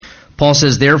Paul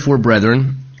says, "Therefore,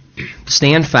 brethren,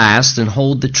 stand fast and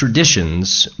hold the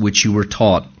traditions which you were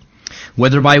taught,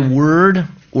 whether by word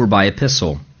or by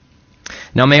epistle.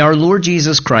 Now may our Lord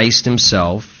Jesus Christ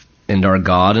himself and our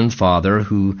God and Father,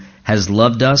 who has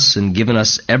loved us and given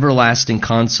us everlasting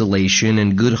consolation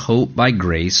and good hope by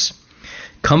grace,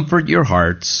 comfort your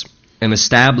hearts and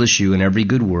establish you in every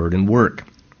good word and work.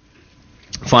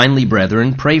 Finally,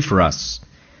 brethren, pray for us,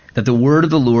 that the word of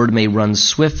the Lord may run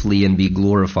swiftly and be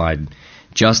glorified,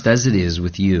 just as it is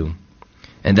with you,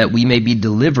 and that we may be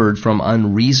delivered from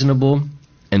unreasonable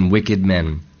and wicked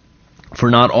men. For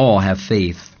not all have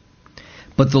faith.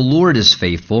 But the Lord is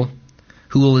faithful,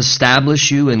 who will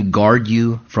establish you and guard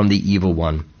you from the evil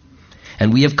one.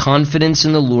 And we have confidence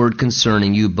in the Lord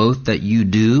concerning you, both that you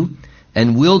do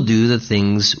and will do the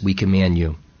things we command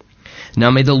you.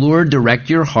 Now may the Lord direct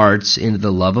your hearts into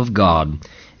the love of God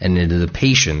and into the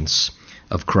patience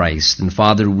of Christ." And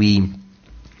Father, we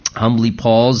humbly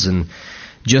pause and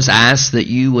just ask that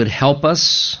you would help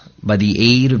us by the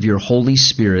aid of your Holy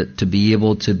Spirit to be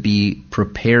able to be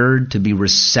prepared, to be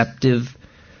receptive,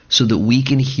 so that we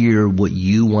can hear what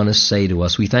you want to say to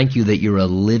us. We thank you that you're a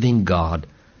living God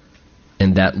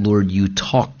and that, Lord, you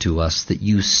talk to us, that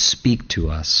you speak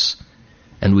to us.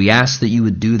 And we ask that you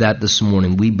would do that this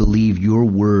morning. We believe your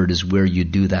word is where you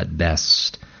do that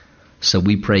best. So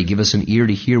we pray, give us an ear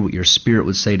to hear what your Spirit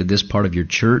would say to this part of your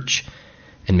church.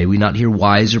 And may we not hear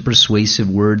wise or persuasive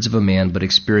words of a man, but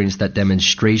experience that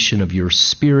demonstration of your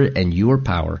Spirit and your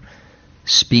power,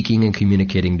 speaking and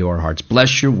communicating to our hearts.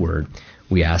 Bless your word,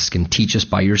 we ask, and teach us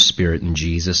by your Spirit in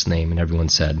Jesus' name. And everyone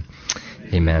said,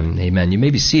 amen. Amen. You may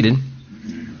be seated.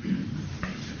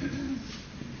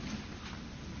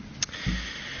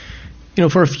 You know,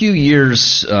 for a few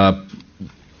years,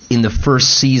 in the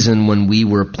first season when we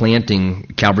were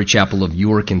planting Calvary Chapel of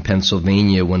York in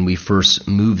Pennsylvania, when we first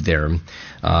moved there,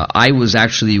 I was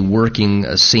actually working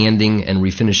sanding and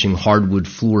refinishing hardwood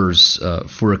floors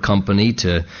for a company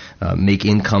to make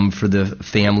income for the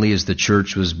family as the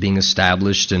church was being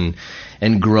established and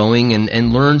growing,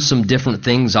 and learned some different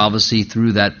things obviously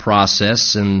through that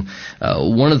process. And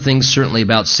one of the things certainly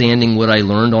about sanding, what I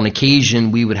learned, on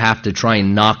occasion we would have to try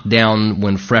and knock down,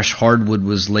 when fresh hardwood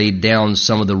was laid down,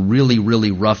 some of the really,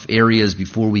 really rough areas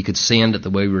before we could sand it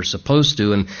the way we were supposed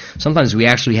to. And sometimes we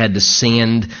actually had to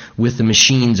sand with the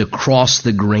machines across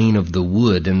the grain of the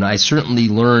wood. And I certainly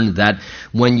learned that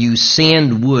when you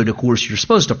sand wood, of course, you're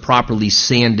supposed to properly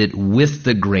sand it with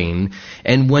the grain.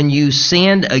 And when you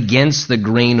sand against the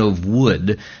grain of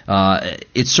wood,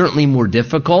 it's certainly more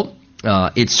difficult.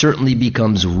 It certainly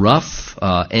becomes rough,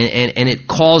 and it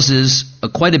causes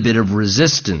quite a bit of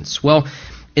resistance. Well,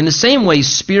 in the same way,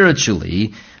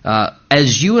 spiritually,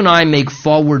 as you and I make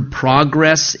forward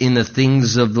progress in the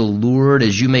things of the Lord,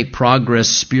 as you make progress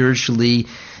spiritually,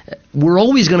 we're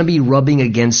always going to be rubbing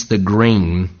against the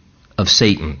grain of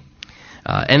Satan.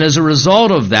 And as a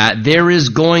result of that, there is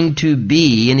going to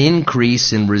be an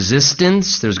increase in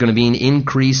resistance. There's going to be an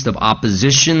increase of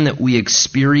opposition that we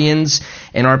experience.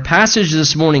 And our passage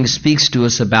this morning speaks to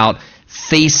us about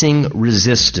facing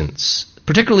resistance,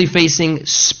 particularly facing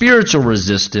spiritual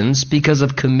resistance because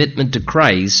of commitment to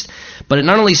Christ. But it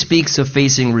not only speaks of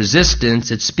facing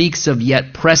resistance, it speaks of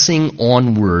yet pressing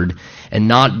onward and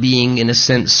not being, in a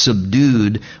sense,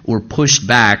 subdued or pushed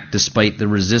back despite the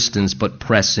resistance, but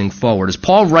pressing forward. As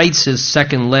Paul writes his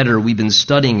second letter, we've been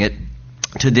studying it,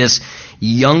 to this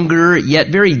younger yet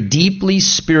very deeply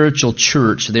spiritual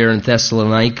church there in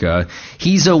Thessalonica.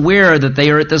 He's aware that they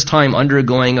are at this time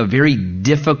undergoing a very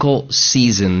difficult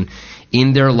season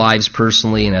in their lives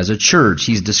personally and as a church.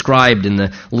 He's described in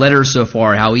the letter so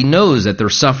far how he knows that they're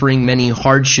suffering many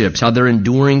hardships, how they're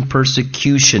enduring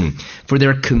persecution for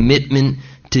their commitment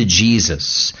to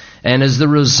Jesus. And as the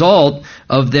result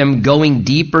of them going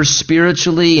deeper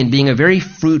spiritually and being a very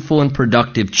fruitful and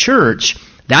productive church,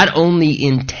 that only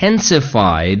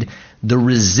intensified the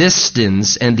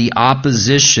resistance and the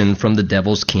opposition from the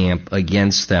devil's camp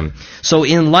against them. So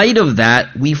in light of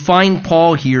that, we find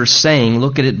Paul here saying,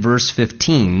 look at it, verse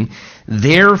 15,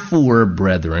 "Therefore,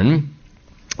 brethren,"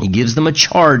 he gives them a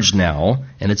charge now,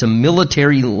 and it's a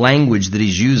military language that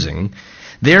he's using.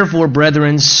 "Therefore,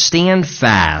 brethren, stand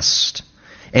fast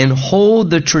and hold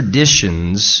the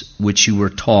traditions which you were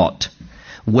taught,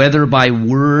 whether by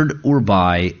word or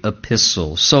by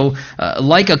epistle." So,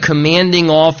 like a commanding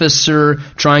officer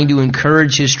trying to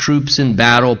encourage his troops in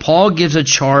battle, Paul gives a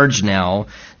charge now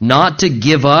not to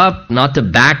give up, not to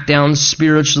back down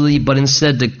spiritually, but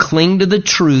instead to cling to the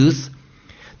truth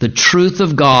The truth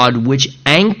of God which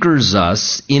anchors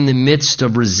us in the midst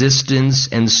of resistance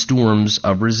and storms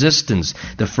of resistance.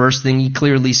 The first thing he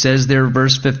clearly says there,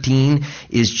 verse 15,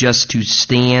 is just to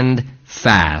stand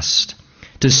fast.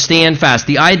 To stand fast.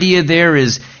 The idea there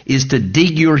is to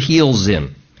dig your heels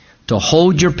in, to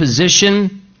hold your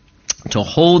position, to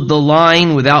hold the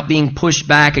line without being pushed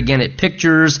back. Again, it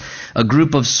pictures a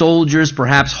group of soldiers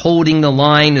perhaps holding the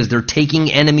line as they're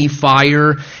taking enemy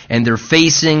fire and they're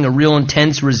facing a real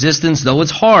intense resistance, though it's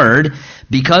hard,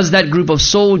 because that group of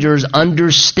soldiers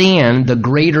understand the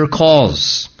greater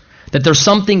cause, that there's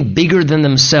something bigger than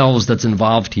themselves that's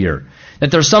involved here,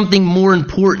 that there's something more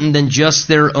important than just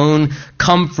their own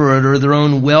comfort or their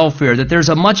own welfare, that there's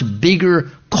a much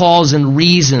bigger cause and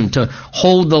reason to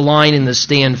hold the line and to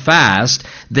stand fast.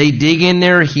 They dig in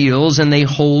their heels and they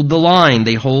hold the line.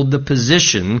 They hold the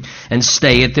position and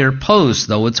stay at their post,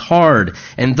 though it's hard.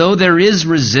 And though there is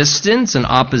resistance and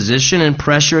opposition and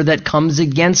pressure that comes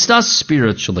against us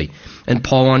spiritually, and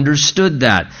Paul understood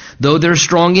that, though there's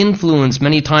strong influence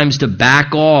many times to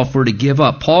back off or to give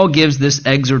up, Paul gives this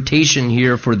exhortation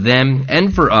here for them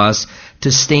and for us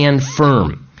to stand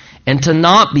firm and to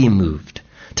not be moved,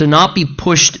 to not be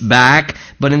pushed back,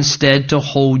 but instead to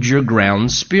hold your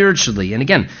ground spiritually. And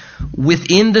again,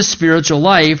 within the spiritual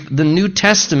life, the New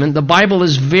Testament, the Bible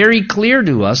is very clear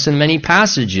to us in many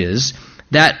passages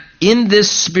that in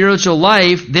this spiritual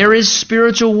life, there is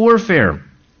spiritual warfare.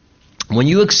 When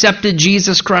you accepted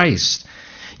Jesus Christ,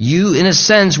 you, in a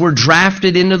sense, were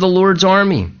drafted into the Lord's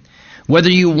army. Whether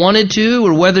you wanted to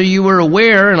or whether you were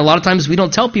aware, and a lot of times we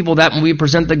don't tell people that when we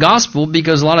present the gospel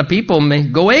because a lot of people may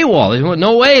go AWOL.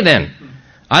 No way then.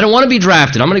 I don't want to be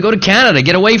drafted. I'm going to go to Canada,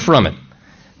 get away from it.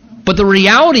 But the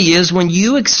reality is when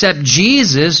you accept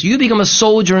Jesus, you become a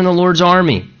soldier in the Lord's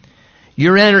army.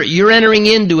 You're entering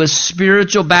into a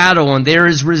spiritual battle, and there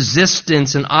is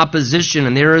resistance and opposition,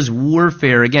 and there is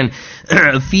warfare. Again,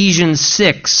 Ephesians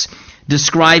 6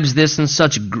 describes this in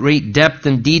such great depth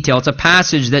and detail. It's a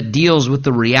passage that deals with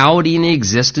the reality and the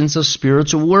existence of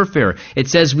spiritual warfare. It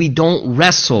says we don't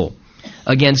wrestle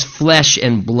against flesh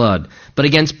and blood, but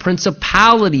against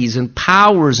principalities and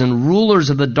powers and rulers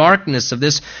of the darkness of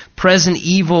this present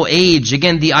evil age.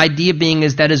 Again, the idea being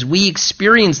is that as we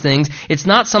experience things, it's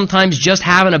not sometimes just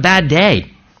having a bad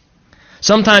day.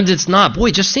 Sometimes it's not, boy,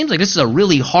 it just seems like this is a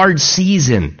really hard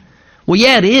season. Well,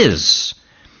 yeah, it is.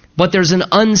 But there's an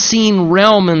unseen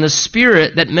realm in the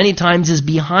spirit that many times is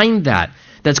behind that,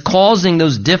 that's causing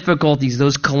those difficulties,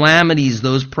 those calamities,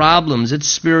 those problems. It's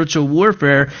spiritual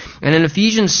warfare. And in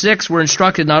Ephesians 6, we're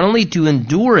instructed not only to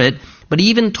endure it, but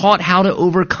even taught how to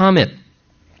overcome it.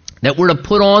 That we're to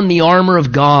put on the armor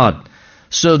of God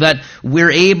so that we're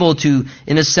able to,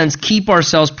 in a sense, keep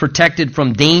ourselves protected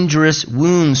from dangerous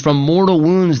wounds, from mortal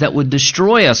wounds that would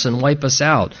destroy us and wipe us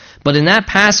out. But in that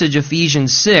passage,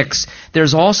 Ephesians 6,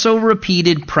 there's also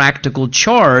repeated practical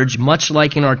charge, much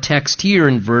like in our text here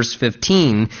in verse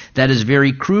 15, that is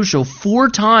very crucial. 4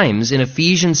 times in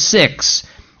Ephesians 6,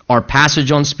 our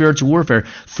passage on spiritual warfare,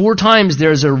 4 times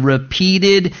there's a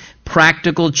repeated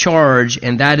practical charge,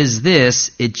 and that is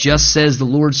this. It just says the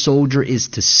Lord's soldier is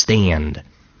to stand.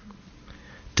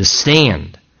 To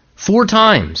stand. 4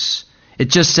 times. It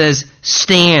just says,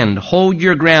 stand, hold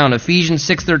your ground. Ephesians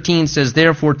 6:13 says,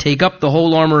 therefore take up the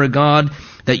whole armor of God,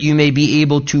 that you may be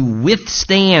able to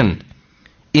withstand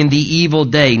in the evil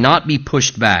day, not be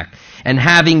pushed back. And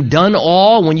having done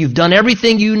all, when you've done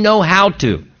everything you know how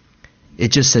to,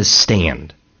 it just says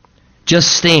stand.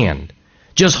 Just stand.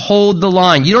 Just hold the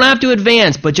line. You don't have to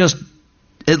advance, but just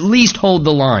at least hold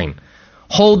the line.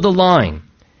 Hold the line.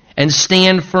 And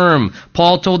stand firm.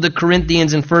 Paul told the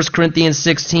Corinthians in 1 Corinthians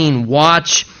 16,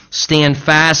 watch, stand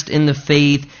fast in the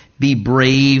faith, be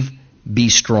brave, be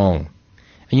strong.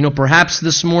 And perhaps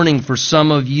this morning for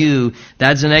some of you,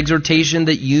 that's an exhortation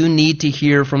that you need to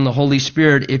hear from the Holy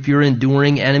Spirit if you're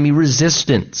enduring enemy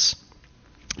resistance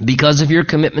because of your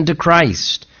commitment to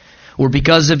Christ, or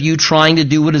because of you trying to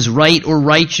do what is right or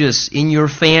righteous in your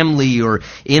family or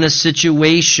in a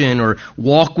situation, or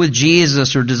walk with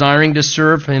Jesus or desiring to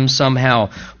serve Him somehow.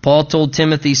 Paul told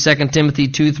Timothy, 2 Timothy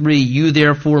 2:3, you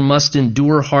therefore must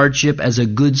endure hardship as a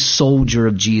good soldier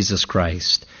of Jesus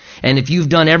Christ. And if you've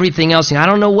done everything else, I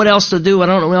don't know what else to do, I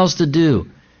don't know what else to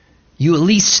do, you at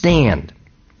least stand.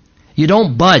 You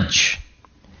don't budge.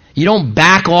 You don't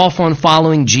back off on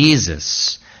following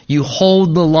Jesus. You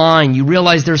hold the line. You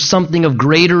realize there's something of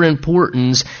greater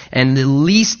importance, and the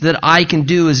least that I can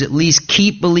do is at least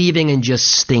keep believing and just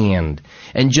stand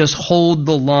and just hold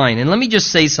the line. And let me just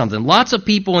say something. Lots of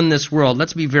people in this world,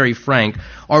 let's be very frank,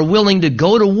 are willing to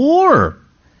go to war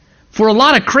for a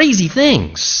lot of crazy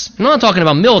things. I'm not talking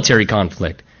about military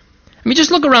conflict. I mean,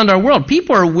 just look around our world.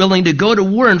 People are willing to go to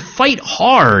war and fight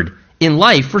hard in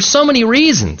life for so many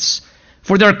reasons,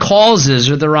 for their causes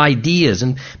or their ideas.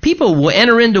 And people will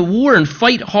enter into war and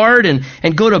fight hard and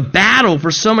go to battle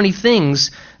for so many things.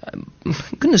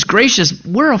 Goodness gracious,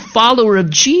 we're a follower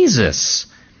of Jesus.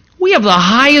 We have the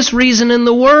highest reason in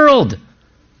the world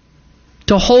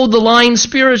to hold the line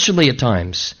spiritually at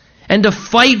times, and to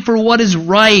fight for what is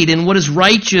right and what is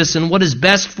righteous and what is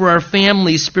best for our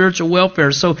family's spiritual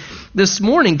welfare. So this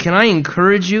morning, can I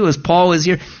encourage you, as Paul is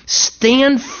here,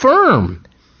 stand firm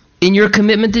in your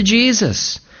commitment to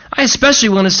Jesus. I especially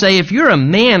want to say, if you're a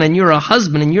man and you're a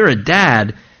husband and you're a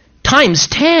dad, times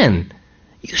 10,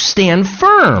 you stand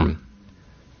firm.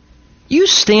 You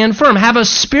stand firm. Have a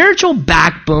spiritual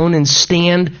backbone and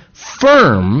stand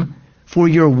firm for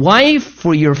your wife,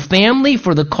 for your family,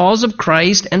 for the cause of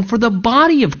Christ, and for the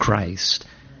body of Christ.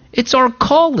 It's our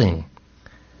calling.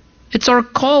 It's our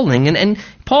calling. And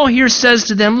Paul here says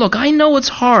to them, look, I know it's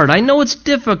hard. I know it's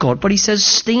difficult. But he says,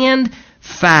 stand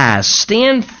fast.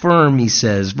 Stand firm, he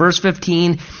says. Verse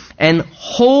 15, and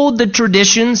hold the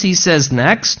traditions, he says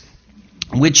next,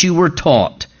 which you were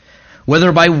taught,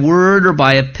 whether by word or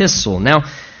by epistle. Now,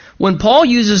 when Paul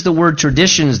uses the word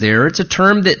traditions there, it's a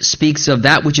term that speaks of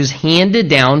that which is handed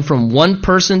down from one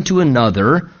person to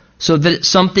another so that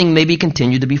something may be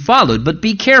continued to be followed. But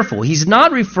be careful. He's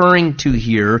not referring to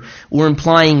here or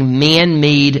implying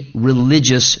man-made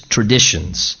religious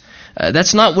traditions.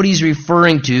 That's not what he's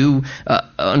referring to.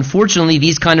 Unfortunately,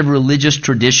 these kind of religious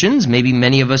traditions, maybe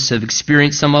many of us have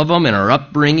experienced some of them in our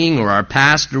upbringing or our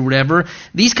past or whatever,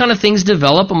 these kind of things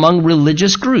develop among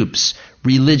religious groups.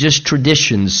 Religious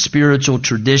traditions, spiritual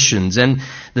traditions. And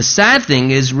the sad thing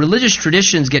is religious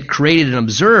traditions get created and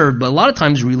observed, but a lot of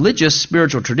times religious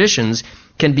spiritual traditions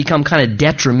can become kind of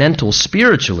detrimental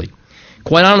spiritually.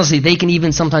 Quite honestly, they can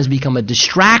even sometimes become a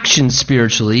distraction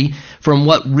spiritually from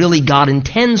what really God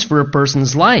intends for a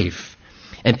person's life.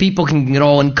 And people can get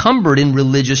all encumbered in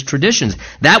religious traditions.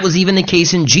 That was even the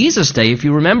case in Jesus' day, if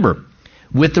you remember,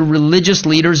 with the religious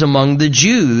leaders among the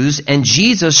Jews, and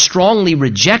Jesus strongly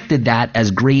rejected that as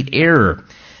great error.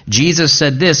 Jesus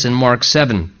said this in Mark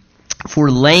 7, for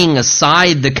laying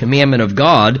aside the commandment of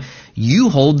God, you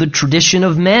hold the tradition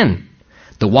of men.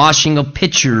 The washing of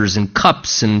pitchers and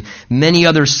cups and many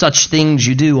other such things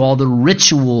you do, all the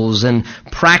rituals and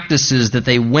practices that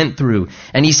they went through.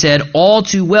 And he said, all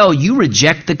too well, you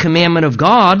reject the commandment of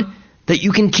God that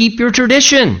you can keep your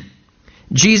tradition.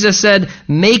 Jesus said,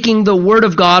 making the word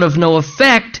of God of no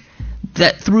effect,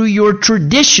 that through your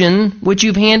tradition, which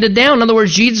you've handed down. In other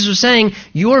words, Jesus was saying,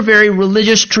 your very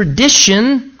religious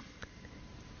tradition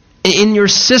in your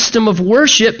system of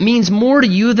worship means more to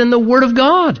you than the word of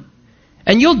God.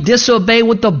 And you'll disobey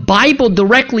what the Bible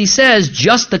directly says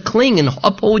just to cling and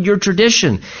uphold your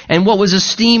tradition. And what was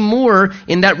esteemed more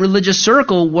in that religious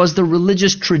circle was the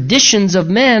religious traditions of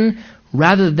men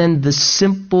rather than the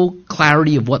simple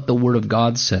clarity of what the Word of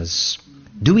God says.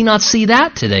 Do we not see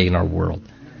that today in our world?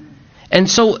 And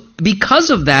so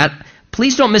because of that,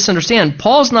 please don't misunderstand.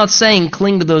 Paul's not saying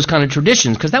cling to those kind of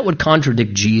traditions, because that would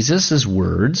contradict Jesus'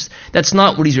 words. That's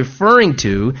not what he's referring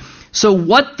to. So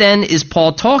what then is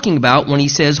Paul talking about when he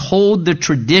says, hold the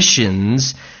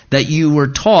traditions that you were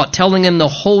taught, telling them to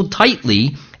hold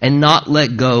tightly and not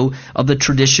let go of the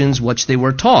traditions which they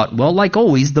were taught? Well, like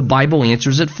always, the Bible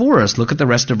answers it for us. Look at the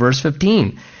rest of verse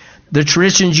 15. The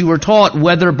traditions you were taught,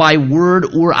 whether by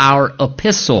word or our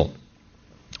epistle,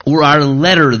 or our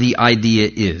letter, the idea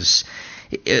is.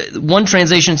 One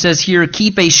translation says here,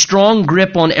 keep a strong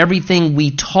grip on everything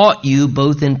we taught you,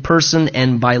 both in person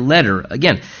and by letter.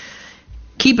 Again,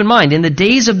 keep in mind, in the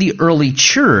days of the early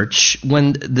church,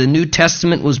 when the New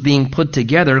Testament was being put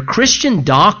together, Christian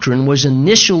doctrine was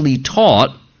initially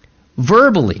taught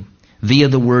verbally, via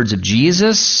the words of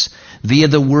Jesus, via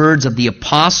the words of the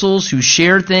apostles who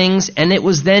shared things, and it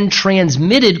was then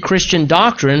transmitted, Christian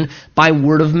doctrine, by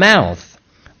word of mouth.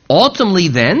 Ultimately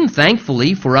then,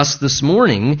 thankfully for us this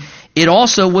morning, it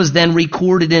also was then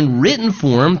recorded in written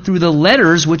form through the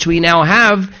letters which we now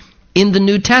have in the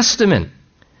New Testament.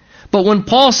 But when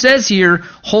Paul says here,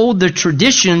 hold the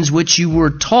traditions which you were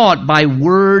taught by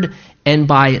word and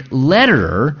by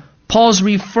letter, Paul's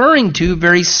referring to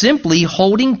very simply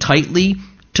holding tightly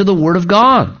to the Word of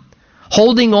God,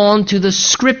 holding on to the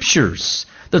Scriptures,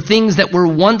 the things that were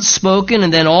once spoken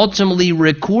and then ultimately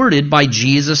recorded by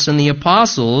Jesus and the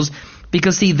apostles,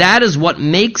 because see, that is what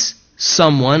makes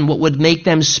someone, what would make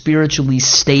them spiritually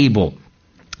stable.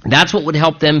 That's what would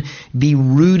help them be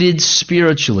rooted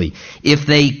spiritually. If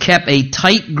they kept a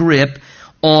tight grip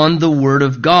on the Word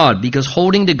of God, because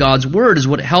holding to God's Word is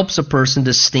what helps a person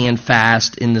to stand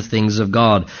fast in the things of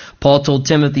God. Paul told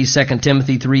Timothy, 2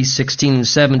 Timothy 3:16 and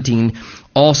 17,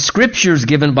 all Scripture is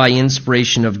given by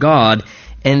inspiration of God,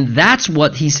 and that's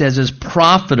what he says is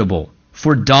profitable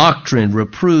for doctrine,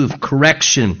 reproof,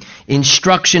 correction,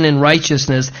 instruction in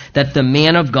righteousness, that the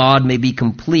man of God may be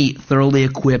complete, thoroughly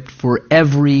equipped for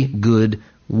every good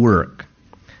work.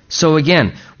 So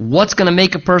again, what's going to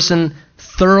make a person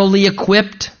thoroughly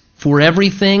equipped for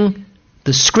everything?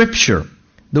 The Scripture,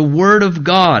 the Word of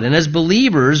God. And as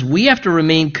believers, we have to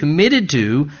remain committed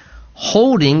to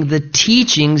holding the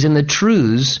teachings and the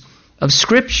truths of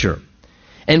Scripture,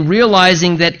 and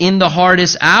realizing that in the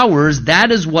hardest hours,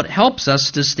 that is what helps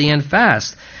us to stand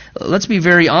fast. Let's be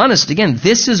very honest. Again,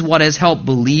 this is what has helped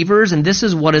believers, and this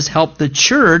is what has helped the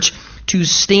church to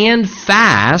stand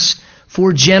fast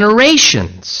for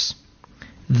generations.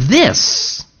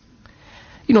 This,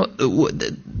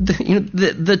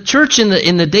 the church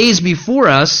in the days before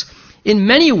us, in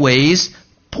many ways,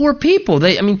 poor people.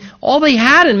 All they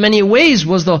had in many ways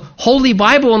was the Holy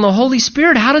Bible and the Holy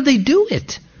Spirit. How did they do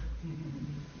it?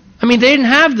 They didn't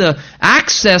have the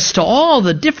access to all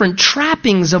the different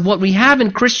trappings of what we have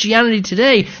in Christianity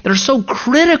today that are so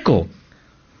critical,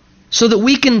 so that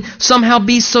we can somehow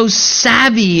be so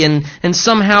savvy and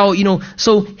somehow,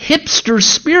 so hipster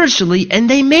spiritually, and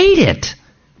they made it.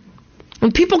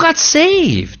 And people got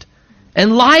saved,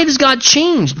 and lives got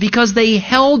changed because they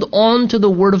held on to the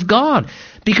Word of God,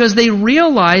 because they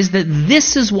realized that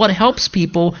this is what helps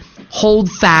people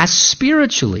hold fast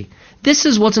spiritually. This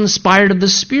is what's inspired of the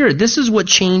Spirit. This is what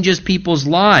changes people's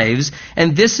lives,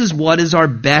 and this is what is our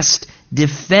best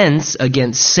defense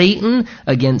against Satan,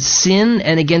 against sin,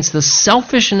 and against the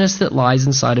selfishness that lies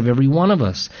inside of every one of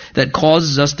us, that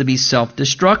causes us to be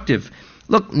self-destructive.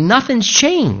 Look, nothing's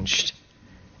changed.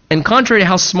 And contrary to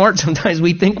how smart sometimes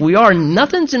we think we are,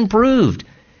 nothing's improved.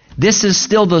 This is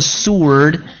still the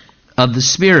sword of the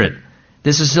Spirit.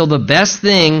 This is still the best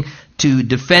thing to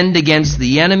defend against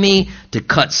the enemy, to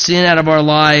cut sin out of our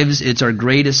lives. It's our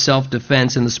greatest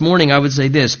self-defense. And this morning I would say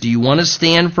this: do you want to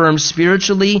stand firm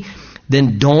spiritually?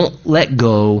 Then don't let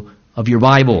go of your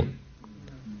Bible.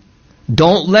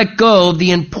 Don't let go of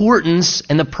the importance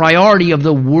and the priority of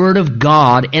the Word of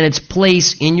God and its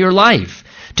place in your life.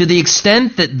 To the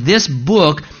extent that this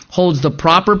book holds the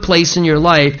proper place in your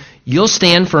life, you'll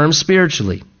stand firm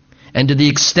spiritually. And to the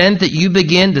extent that you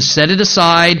begin to set it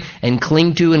aside and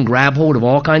cling to and grab hold of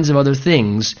all kinds of other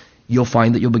things, you'll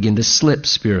find that you'll begin to slip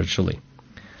spiritually.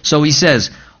 So he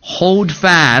says, hold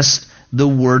fast the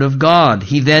Word of God.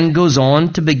 He then goes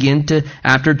on to begin to,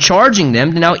 after charging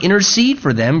them, to now intercede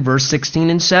for them, verse 16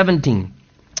 and 17.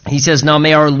 He says, now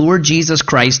may our Lord Jesus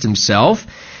Christ himself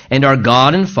and our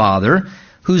God and Father,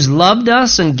 who's loved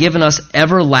us and given us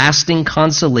everlasting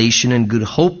consolation and good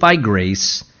hope by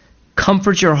grace,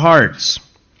 comfort your hearts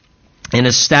and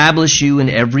establish you in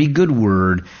every good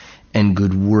word and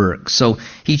good work. So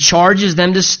he charges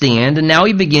them to stand, and now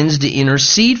he begins to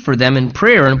intercede for them in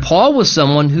prayer. And Paul was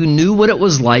someone who knew what it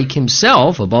was like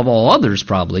himself, above all others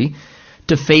probably,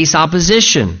 to face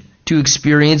opposition, to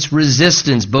experience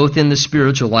resistance, both in the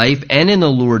spiritual life and in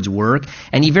the Lord's work.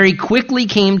 And he very quickly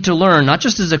came to learn, not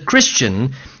just as a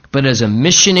Christian, but as a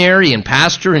missionary and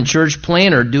pastor and church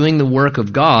planner doing the work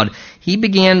of God, he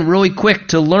began really quick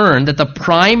to learn that the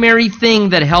primary thing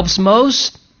that helps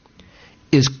most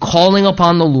is calling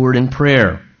upon the Lord in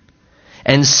prayer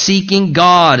and seeking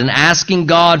God and asking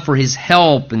God for his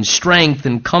help and strength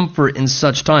and comfort in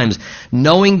such times.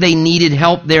 Knowing they needed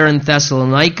help there in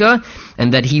Thessalonica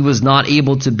and that he was not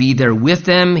able to be there with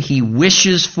them,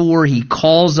 he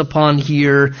calls upon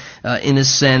here, in a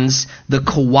sense, the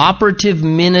cooperative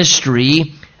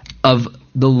ministry of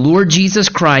the Lord Jesus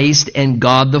Christ and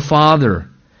God the Father,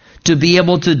 to be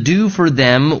able to do for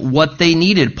them what they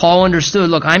needed. Paul understood,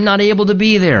 look, I'm not able to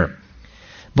be there,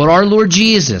 but our Lord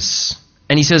Jesus,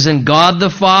 and he says, and God the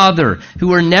Father,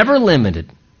 who are never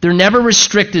limited. They're never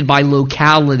restricted by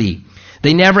locality.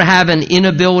 They never have an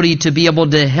inability to be able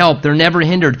to help. They're never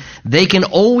hindered. They can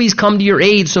always come to your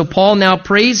aid. So Paul now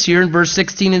prays here in verse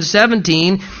 16 and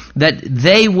 17 that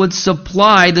they would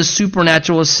supply the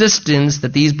supernatural assistance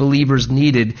that these believers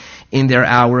needed in their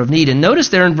hour of need. And notice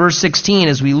there in verse 16,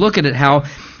 as we look at it, how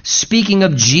speaking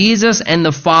of Jesus and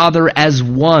the Father as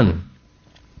one,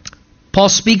 Paul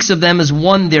speaks of them as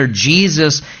one there,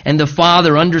 Jesus and the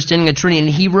Father, understanding a Trinity. And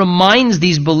he reminds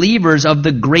these believers of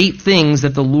the great things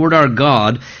that the Lord our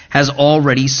God has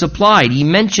already supplied. He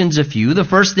mentions a few. The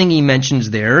first thing he mentions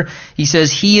there, he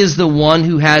says, he is the one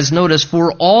who has, notice,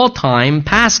 for all time,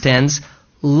 past tense,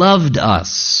 loved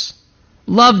us.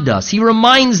 loved us. He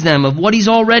reminds them of what he's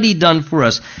already done for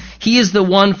us. He is the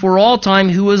one for all time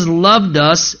who has loved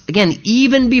us, again,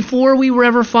 even before we were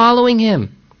ever following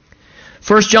him.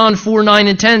 1 John 4, 9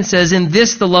 and 10 says, "In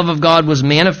this the love of God was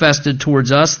manifested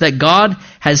towards us, that God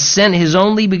has sent his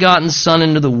only begotten Son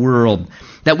into the world,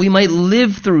 that we might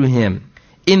live through him.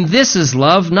 In this is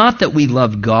love, not that we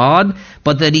loved God,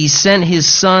 but that he sent his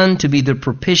Son to be the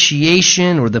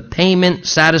propitiation or the payment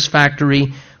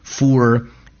satisfactory for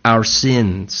our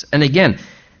sins." And again,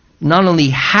 not only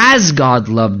has God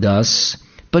loved us,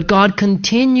 but God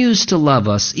continues to love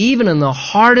us, even in the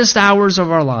hardest hours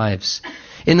of our lives,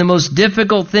 in the most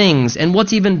difficult things. And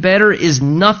what's even better is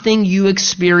nothing you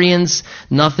experience,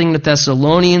 nothing the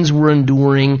Thessalonians were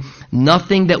enduring,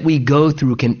 nothing that we go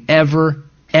through can ever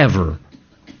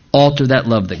alter that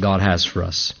love that God has for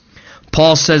us.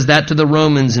 Paul says that to the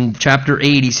Romans in chapter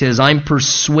 8. He says, "I'm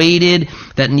persuaded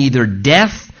that neither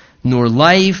death nor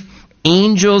life,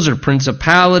 angels or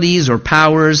principalities or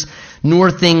powers, nor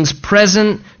things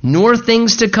present, nor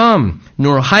things to come,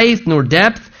 nor height, nor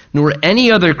depth, nor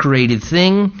any other created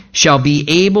thing shall be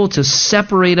able to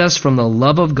separate us from the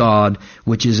love of God,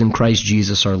 which is in Christ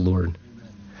Jesus our Lord."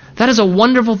 That is a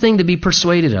wonderful thing to be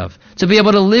persuaded of, to be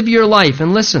able to live your life.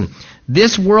 And listen,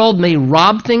 this world may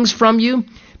rob things from you.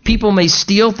 People may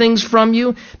steal things from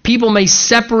you. People may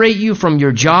separate you from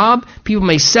your job. People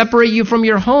may separate you from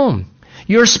your home.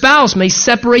 Your spouse may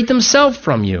separate themselves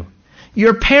from you.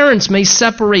 Your parents may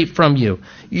separate from you.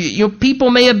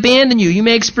 People may abandon you. You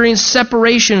may experience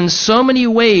separation in so many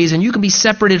ways, and you can be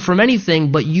separated from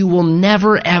anything, but you will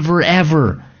never,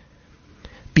 ever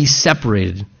be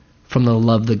separated from the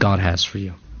love that God has for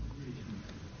you.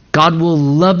 God will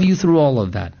love you through all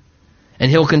of that. And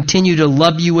he'll continue to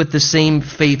love you with the same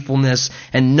faithfulness.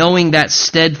 And knowing that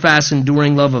steadfast,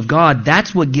 enduring love of God,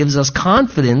 that's what gives us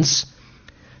confidence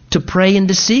to pray and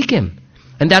to seek him.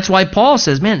 And that's why Paul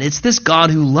says, man, it's this God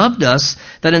who loved us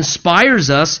that inspires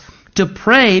us to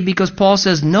pray, because Paul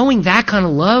says, knowing that kind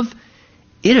of love,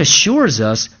 it assures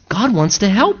us God wants to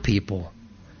help people.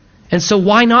 And so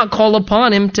why not call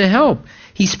upon him to help?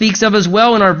 He speaks of as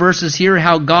well in our verses here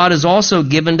how God has also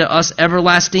given to us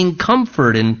everlasting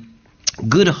comfort and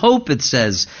good hope, it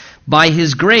says, by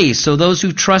his grace. So those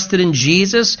who trusted in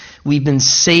Jesus, we've been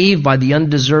saved by the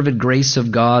undeserved grace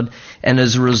of God. And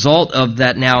as a result of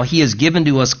that now, he has given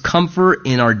to us comfort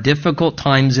in our difficult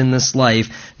times in this life,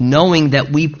 knowing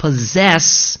that we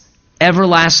possess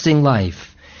everlasting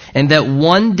life. And that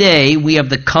one day we have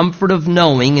the comfort of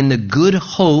knowing and the good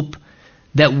hope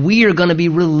that we are going to be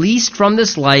released from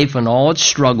this life and all its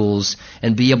struggles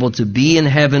and be able to be in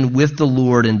heaven with the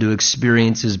Lord and to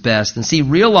experience his best. And see,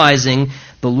 realizing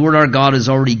the Lord our God has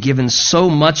already given so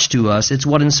much to us, it's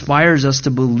what inspires us to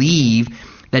believe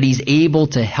that he's able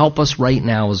to help us right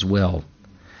now as well.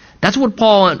 That's what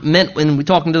Paul meant when we're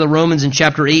talking to the Romans in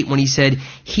chapter 8 when he said,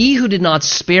 "He who did not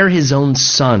spare his own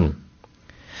son,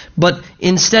 but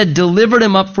instead delivered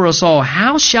him up for us all,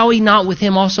 how shall he not with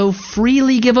him also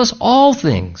freely give us all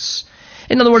things?"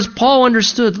 In other words, Paul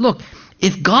understood, look,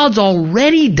 if God's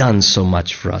already done so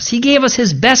much for us, he gave us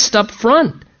his best up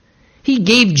front. He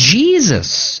gave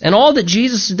Jesus and all that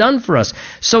Jesus has done for us.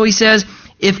 So he says,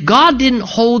 if God didn't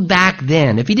hold back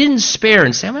then, if he didn't spare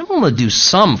and say, I'm going to do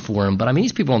some for him, but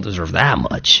these people don't deserve that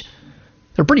much.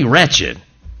 They're pretty wretched.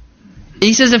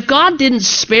 He says if God didn't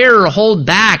spare or hold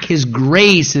back his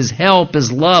grace, his help,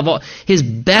 his love, his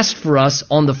best for us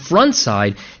on the front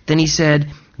side, then he said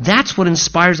that's what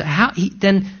inspires.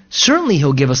 Then certainly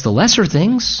he'll give us the lesser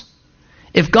things.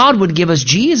 If God would give us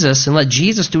Jesus and let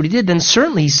Jesus do what he did, then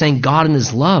certainly he's saying God in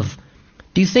his love.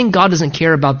 Do you think God doesn't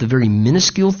care about the very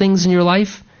minuscule things in your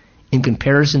life in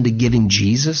comparison to giving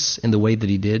Jesus in the way that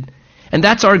he did? And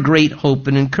that's our great hope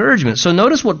and encouragement. So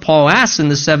notice what Paul asks in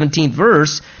the 17th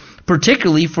verse,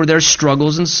 particularly for their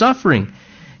struggles and suffering.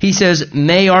 He says,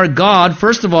 may our God,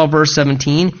 first of all, verse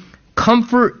 17,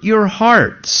 comfort your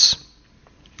hearts.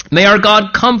 May our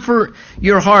God comfort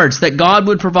your hearts, that God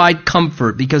would provide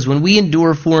comfort, because when we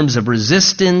endure forms of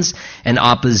resistance and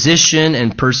opposition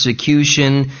and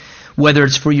persecution, whether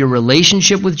it's for your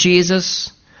relationship with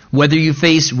Jesus, whether you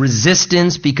face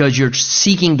resistance because you're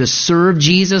seeking to serve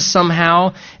Jesus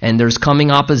somehow and there's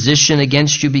coming opposition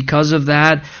against you because of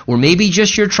that, or maybe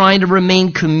just you're trying to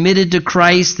remain committed to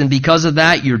Christ and because of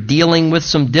that you're dealing with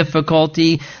some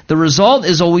difficulty, the result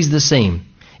is always the same.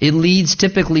 It leads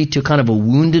typically to kind of a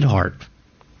wounded heart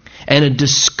and a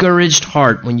discouraged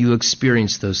heart when you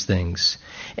experience those things.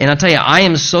 And I'll tell you, I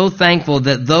am so thankful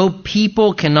that though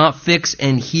people cannot fix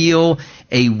and heal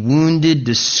a wounded,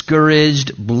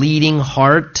 discouraged, bleeding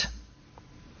heart,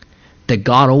 that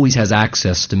God always has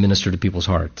access to minister to people's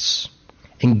hearts.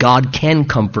 And God can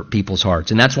comfort people's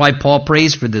hearts. And that's why Paul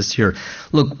prays for this here.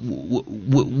 Look,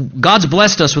 God's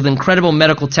blessed us with incredible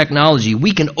medical technology.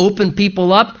 We can open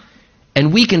people up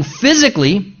and we can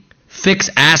physically fix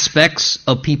aspects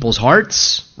of people's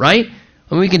hearts, right?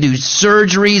 And we can do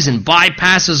surgeries and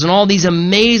bypasses and all these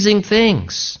amazing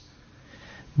things.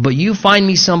 But you find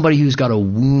me somebody who's got a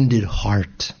wounded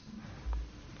heart.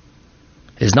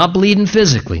 It's not bleeding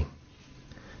physically,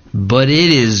 but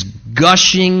it is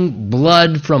gushing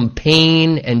blood from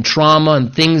pain and trauma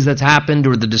and things that's happened,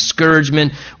 or the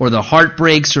discouragement or the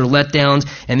heartbreaks or letdowns,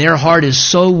 and their heart is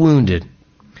so wounded.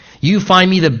 You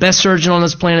find me the best surgeon on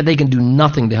this planet, they can do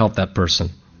nothing to help that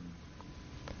person.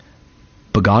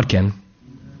 But God can.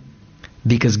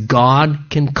 Because God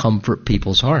can comfort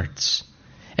people's hearts.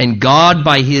 And God,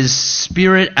 by His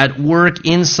Spirit at work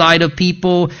inside of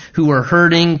people who are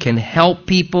hurting, can help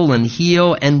people and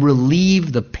heal and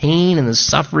relieve the pain and the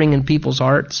suffering in people's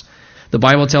hearts. The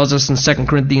Bible tells us in 2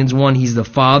 Corinthians 1, He's the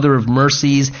Father of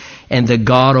mercies and the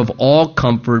God of all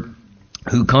comfort,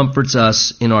 who comforts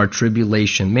us in our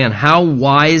tribulation. Man, how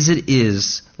wise it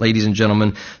is, ladies and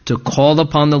gentlemen, to call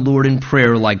upon the Lord in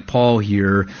prayer like Paul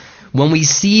here when we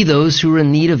see those who are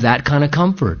in need of that kind of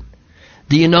comfort.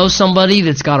 Do you know somebody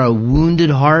that's got a wounded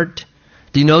heart?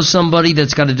 Do you know somebody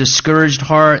that's got a discouraged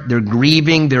heart? They're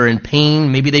grieving, they're in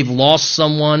pain, maybe they've lost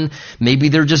someone, maybe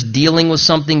they're just dealing with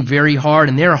something very hard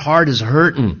and their heart is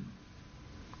hurting.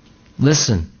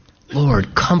 Listen,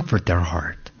 Lord, comfort their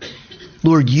heart.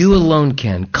 Lord, you alone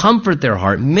can. Comfort their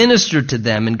heart, minister to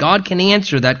them, and God can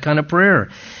answer that kind of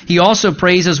prayer. He also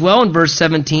prays as well in verse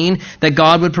 17 that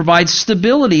God would provide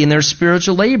stability in their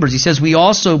spiritual labors. He says, we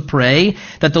also pray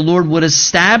that the Lord would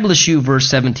establish you, verse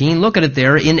 17, look at it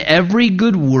there, in every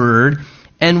good word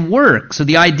and work. So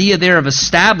the idea there of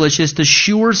establish is to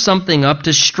shore something up,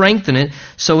 to strengthen it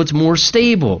so it's more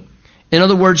stable. In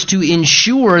other words, to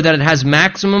ensure that it has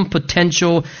maximum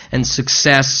potential and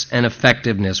success and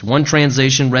effectiveness. One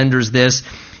translation renders this,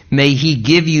 may He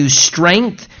give you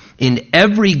strength in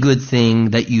every good thing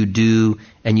that you do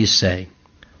and you say.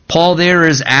 Paul there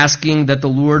is asking that the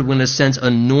Lord would, in a sense,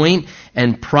 anoint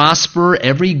and prosper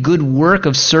every good work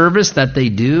of service that they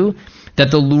do, that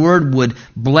the Lord would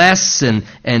bless and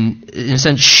in a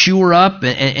sense, shore up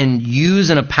and use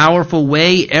in a powerful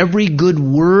way every good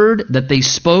word that they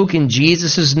spoke in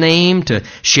Jesus' name to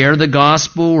share the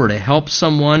gospel or to help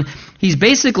someone. He's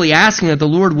basically asking that the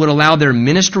Lord would allow their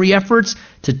ministry efforts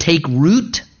to take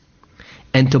root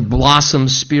and to blossom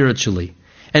spiritually.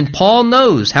 And Paul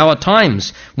knows how at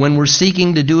times when we're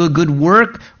seeking to do a good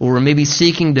work or maybe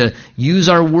seeking to use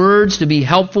our words to be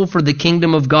helpful for the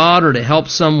kingdom of God or to help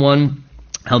someone,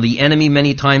 how the enemy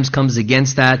many times comes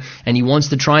against that and he wants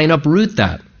to try and uproot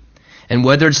that. And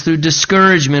whether it's through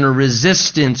discouragement or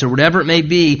resistance or whatever it may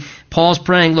be, Paul's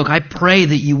praying, look, I pray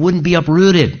that you wouldn't be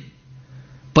uprooted,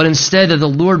 but instead that the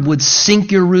Lord would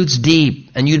sink your roots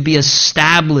deep and you'd be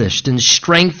established and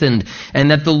strengthened,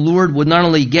 and that the Lord would not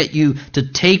only get you to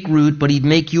take root, but He'd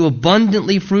make you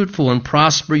abundantly fruitful and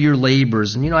prosper your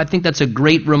labors. And I think that's a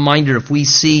great reminder. If we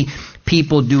see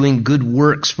people doing good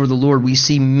works for the Lord, we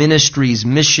see ministries,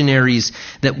 missionaries,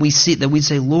 that we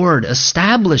say, Lord,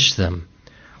 establish them.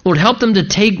 Lord, help them to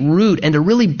take root and to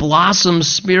really blossom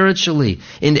spiritually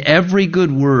in every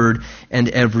good word and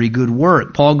every good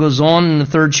work. Paul goes on in the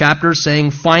 3rd chapter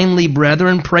saying, finally,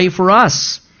 brethren, pray for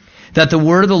us, that the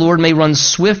word of the Lord may run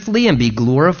swiftly and be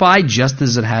glorified, just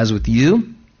as it has with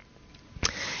you,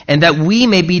 and that we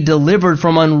may be delivered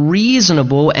from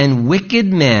unreasonable and wicked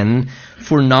men,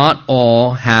 for not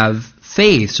all have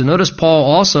faith. So notice Paul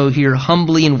also here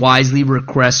humbly and wisely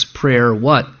requests prayer,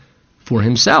 what? For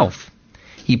himself.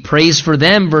 He prays for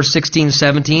them, verse 16,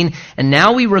 17, and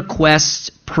now he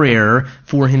requests prayer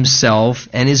for himself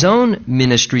and his own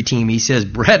ministry team. He says,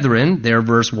 brethren, there,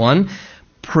 verse 1,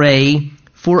 pray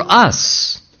for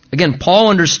us. Again, Paul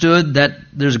understood that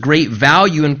there's great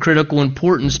value and critical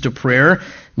importance to prayer,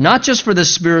 not just for the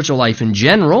spiritual life in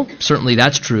general, certainly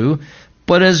that's true,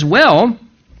 but as well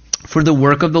for the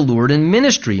work of the Lord in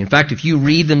ministry. In fact, if you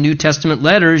read the New Testament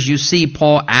letters, you see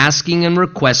Paul asking and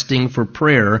requesting for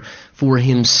prayer for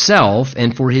himself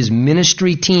and for his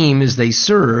ministry team as they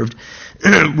served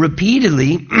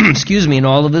repeatedly, in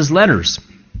all of his letters.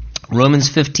 Romans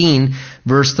 15,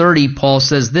 verse 30, Paul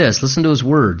says this. Listen to his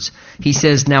words. He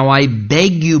says, now I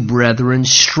beg you, brethren,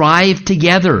 strive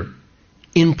together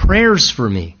in prayers for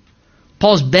me.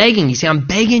 Paul's begging. He says, I'm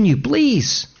begging you,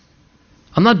 please.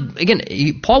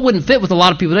 Paul wouldn't fit with a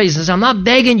lot of people today. He says, I'm not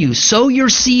begging you. Sow your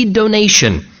seed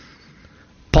donation.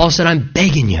 Paul said, I'm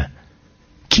begging you.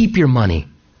 Keep your money.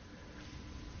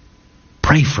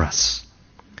 Pray for us.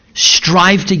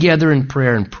 Strive together in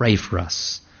prayer and pray for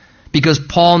us. Because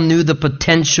Paul knew the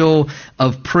potential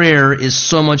of prayer is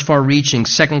so much far-reaching.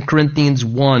 2 Corinthians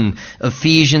 1,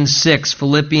 Ephesians 6,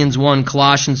 Philippians 1,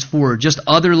 Colossians 4, just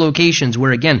other locations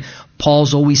where, again,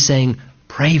 Paul's always saying,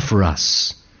 pray for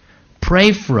us.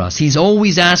 Pray for us. He's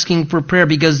always asking for prayer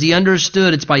because he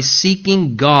understood it's by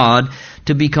seeking God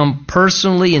to become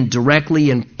personally and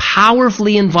directly and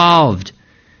powerfully involved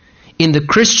in the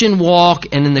Christian walk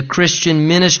and in the Christian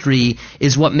ministry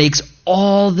is what makes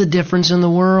all the difference in the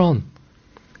world.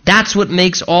 That's what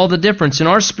makes all the difference. In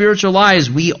our spiritual lives,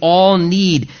 we all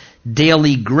need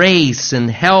daily grace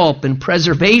and help and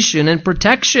preservation and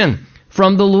protection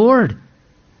from the Lord.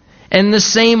 And the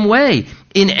same way,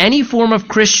 in any form of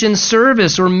Christian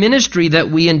service or ministry that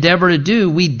we endeavor to do,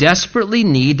 we desperately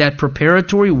need that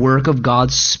preparatory work of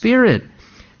God's Spirit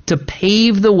to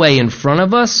pave the way in front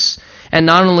of us. And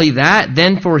not only that,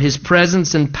 then for His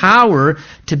presence and power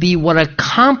to be what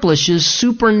accomplishes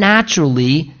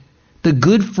supernaturally the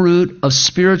good fruit of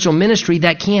spiritual ministry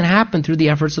that can't happen through the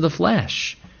efforts of the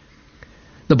flesh.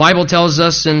 The Bible tells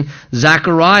us in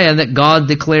Zechariah that God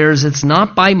declares, it's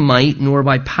not by might nor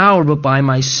by power, but by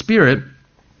my Spirit,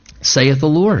 saith the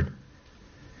Lord.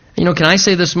 You know, can I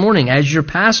say this morning, as your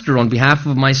pastor, on behalf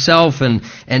of myself and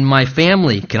my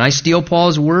family, can I steal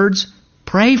Paul's words?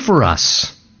 Pray for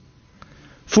us.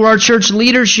 For our church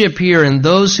leadership here and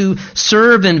those who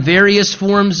serve in various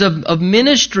forms of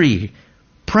ministry,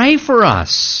 pray for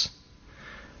us.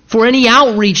 For any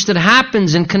outreach that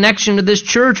happens in connection to this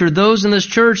church or those in this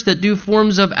church that do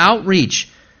forms of outreach,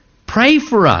 pray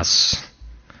for us.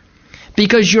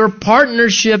 Because your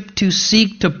partnership to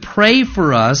seek to pray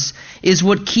for us is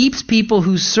what keeps people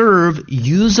who serve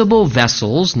usable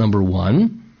vessels, number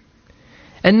one.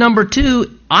 And number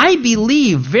two, I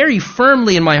believe very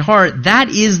firmly in my heart that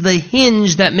is the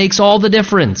hinge that makes all the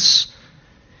difference.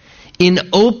 In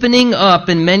opening up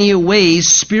in many ways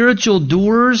spiritual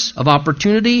doors of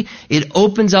opportunity, it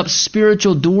opens up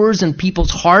spiritual doors in people's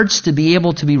hearts to be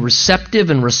able to be receptive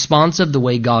and responsive the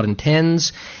way God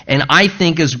intends. And I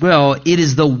think as well, it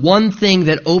is the one thing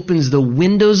that opens the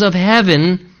windows of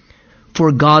heaven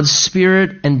for God's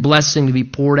Spirit and blessing to be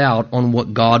poured out on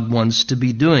what God wants to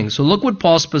be doing. So look what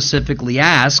Paul specifically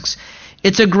asks.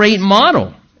 It's a great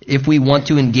model if we want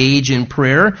to engage in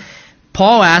prayer.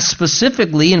 Paul asks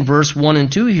specifically in verse 1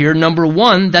 and 2 here, number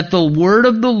one, that the word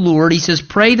of the Lord, he says,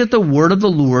 pray that the word of the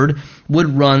Lord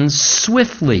would run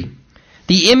swiftly.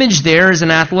 The image there is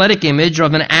an athletic image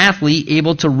of an athlete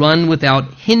able to run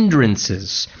without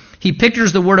hindrances. He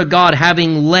pictures the Word of God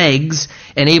having legs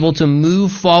and able to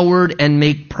move forward and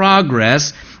make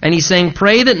progress. And he's saying,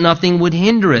 pray that nothing would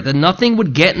hinder it, that nothing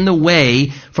would get in the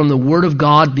way from the Word of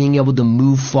God being able to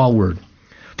move forward,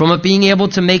 from it being able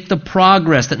to make the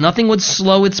progress, that nothing would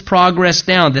slow its progress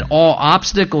down, that all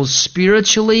obstacles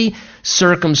spiritually,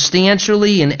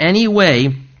 circumstantially, in any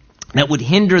way that would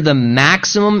hinder the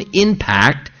maximum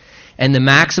impact and the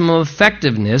maximum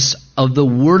effectiveness of the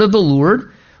Word of the Lord,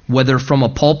 whether from a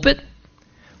pulpit,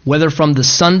 whether from the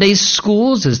Sunday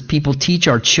schools as people teach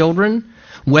our children,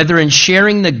 whether in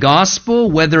sharing the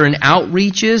gospel, whether in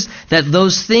outreaches, that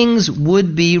those things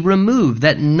would be removed,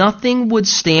 that nothing would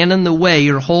stand in the way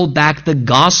or hold back the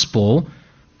gospel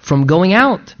from going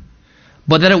out,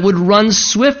 but that it would run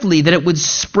swiftly, that it would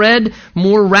spread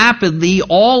more rapidly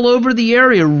all over the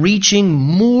area, reaching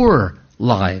more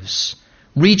lives,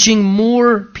 reaching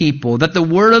more people, that the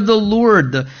word of the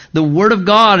Lord, the word of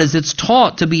God as it's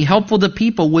taught to be helpful to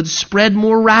people would spread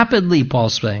more rapidly,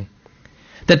 Paul's saying.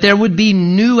 That there would be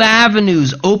new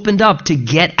avenues opened up to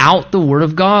get out the word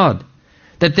of God.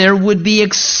 That there would be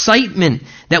excitement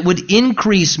that would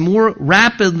increase more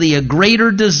rapidly, a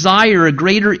greater desire, a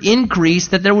greater increase,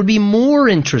 that there would be more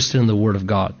interest in the word of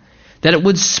God. That it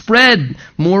would spread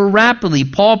more rapidly.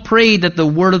 Paul prayed that the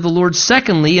word of the Lord,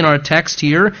 secondly, in our text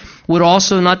here, would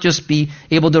also not just be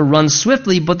able to run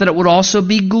swiftly, but that it would also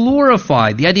be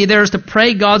glorified. The idea there is to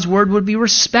pray God's word would be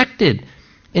respected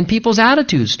in people's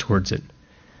attitudes towards it.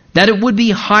 That it would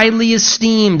be highly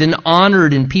esteemed and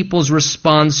honored in people's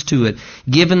response to it,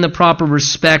 given the proper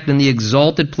respect and the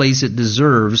exalted place it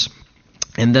deserves,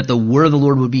 and that the word of the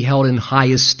Lord would be held in high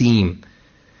esteem.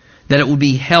 That it would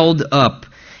be held up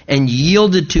and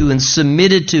yielded to and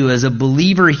submitted to as a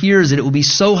believer hears it. It will be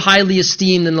so highly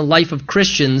esteemed in the life of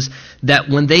Christians that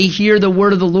when they hear the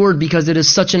word of the Lord, because it is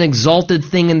such an exalted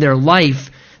thing in their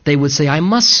life, they would say, I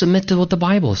must submit to what the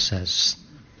Bible says.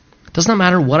 It does not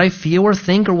matter what I feel or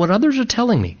think or what others are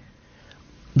telling me.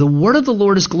 The word of the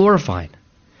Lord is glorified.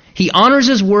 He honors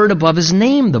his word above his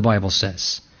name, the Bible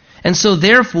says. And so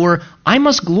therefore, I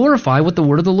must glorify what the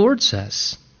word of the Lord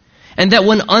says. And that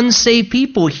when unsaved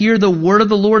people hear the word of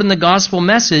the Lord and the gospel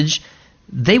message,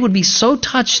 they would be so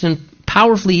touched and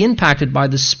powerfully impacted by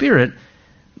the Spirit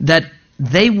that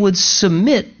they would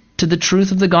submit to the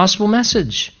truth of the gospel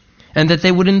message, and that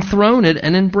they would enthrone it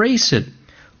and embrace it.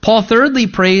 Paul thirdly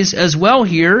prays as well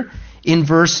here in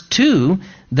verse 2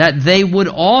 that they would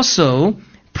also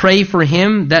pray for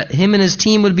him, that him and his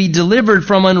team would be delivered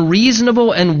from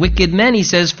unreasonable and wicked men. He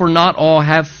says, for not all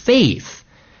have faith.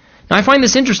 Now I find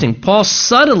this interesting. Paul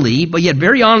subtly, but yet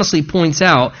very honestly points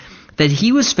out that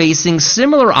he was facing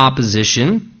similar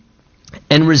opposition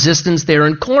and resistance there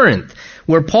in Corinth,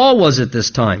 where Paul was at this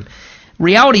time.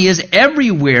 Reality is,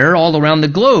 everywhere all around the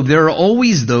globe, there are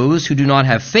always those who do not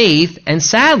have faith, and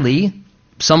sadly,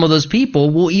 some of those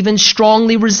people will even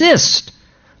strongly resist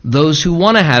those who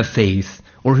want to have faith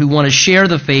or who want to share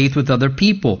the faith with other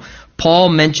people. Paul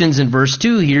mentions in verse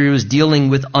 2 here he was dealing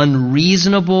with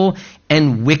unreasonable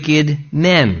and wicked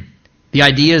men. The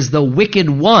idea is the wicked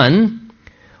one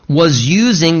was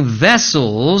using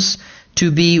vessels to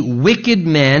be wicked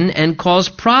men and cause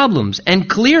problems. And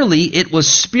clearly it was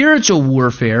spiritual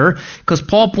warfare, because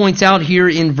Paul points out here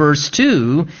in verse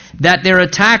 2 that their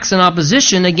attacks and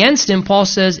opposition against him, Paul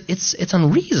says, it's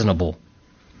unreasonable.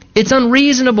 It's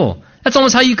unreasonable. That's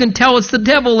almost how you can tell it's the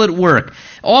devil at work.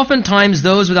 Oftentimes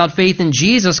those without faith in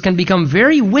Jesus can become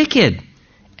very wicked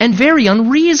and very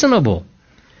unreasonable.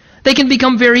 They can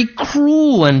become very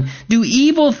cruel and do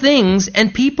evil things,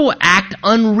 and people act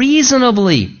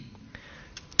unreasonably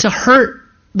to hurt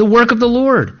the work of the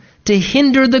Lord, to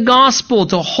hinder the gospel,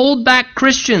 to hold back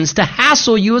Christians, to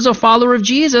hassle you as a follower of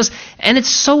Jesus, and it's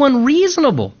so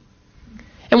unreasonable.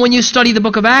 And when you study the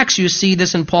book of Acts, you see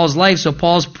this in Paul's life. So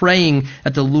Paul's praying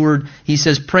that the Lord, he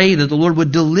says, pray that the Lord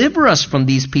would deliver us from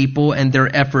these people and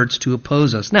their efforts to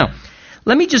oppose us. Now,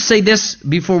 let me just say this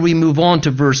before we move on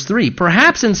to verse 3.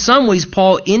 Perhaps in some ways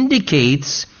Paul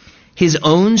indicates his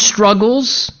own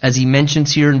struggles, as he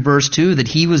mentions here in verse 2, that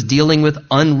he was dealing with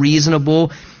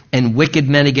unreasonable and wicked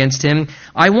men against him.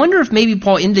 I wonder if maybe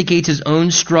Paul indicates his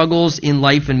own struggles in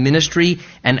life and ministry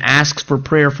and asks for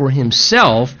prayer for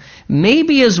himself,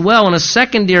 maybe as well in a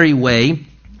secondary way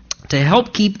to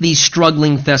help keep these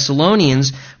struggling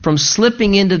Thessalonians from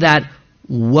slipping into that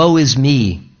woe is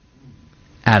me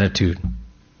attitude.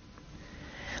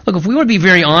 Look, if we want to be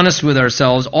very honest with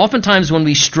ourselves, oftentimes when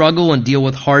we struggle and deal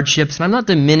with hardships, and I'm not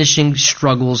diminishing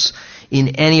struggles in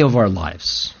any of our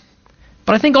lives,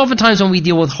 but I think oftentimes when we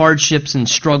deal with hardships and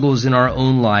struggles in our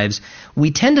own lives,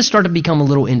 we tend to start to become a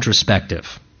little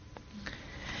introspective.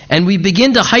 And we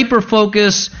begin to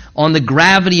hyper-focus on the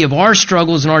gravity of our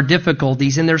struggles and our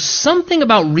difficulties, and there's something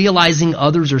about realizing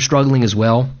others are struggling as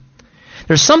well.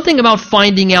 There's something about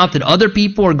finding out that other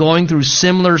people are going through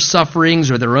similar sufferings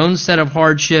or their own set of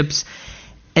hardships,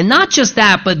 and not just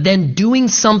that, but then doing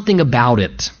something about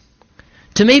it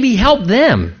to maybe help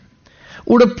them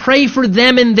or to pray for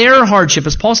them in their hardship.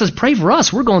 As Paul says, pray for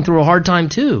us. We're going through a hard time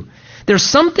too. There's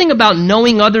something about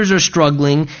knowing others are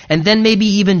struggling and then maybe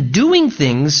even doing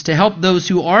things to help those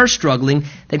who are struggling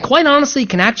that quite honestly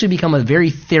can actually become a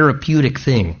very therapeutic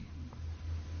thing.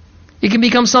 It can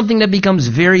become something that becomes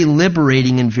very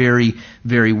liberating and very,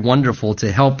 very wonderful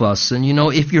to help us. And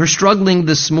if you're struggling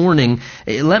this morning,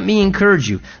 let me encourage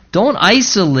you. Don't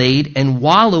isolate and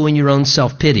wallow in your own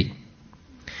self-pity.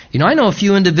 I know a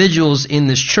few individuals in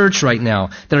this church right now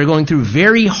that are going through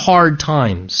very hard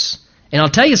times. And I'll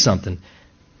tell you something.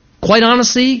 Quite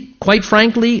honestly, quite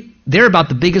frankly, they're about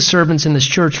the biggest servants in this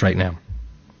church right now.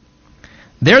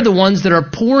 They're the ones that are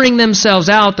pouring themselves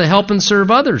out to help and serve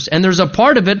others. And there's a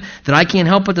part of it that I can't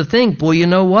help but to think, boy, you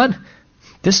know what?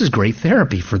 This is great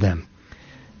therapy for them.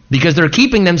 Because they're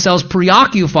keeping themselves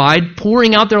preoccupied,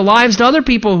 pouring out their lives to other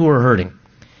people who are hurting.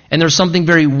 And there's something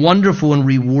very wonderful and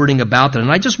rewarding about that. And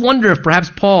I just wonder if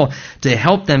perhaps Paul, to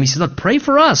help them, he said, look, pray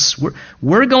for us.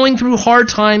 We're going through hard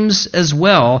times as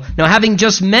well. Now, having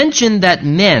just mentioned that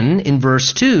men, in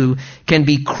verse 2, can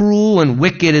be cruel and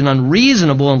wicked and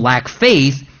unreasonable and lack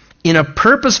faith, in a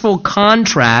purposeful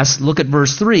contrast, look at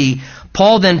verse 3,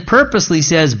 Paul then purposely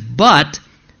says, but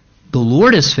the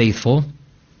Lord is faithful.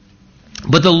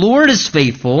 But the Lord is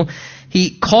faithful.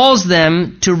 He calls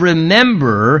them to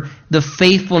remember the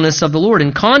faithfulness of the Lord,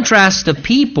 in contrast to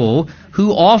people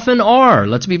who often are,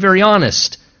 let's be very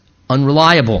honest,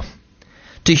 unreliable.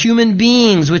 To human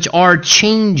beings which are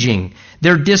changing.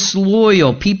 They're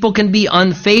disloyal. People can be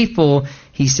unfaithful.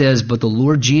 He says, but the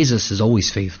Lord Jesus is always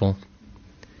faithful.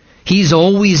 He's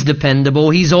always dependable.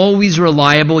 He's always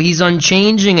reliable. He's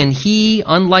unchanging. And He,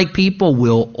 unlike people,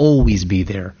 will always be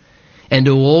there. And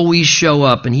will always show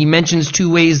up. And he mentions two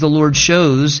ways the Lord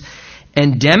shows.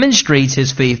 and demonstrates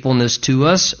his faithfulness to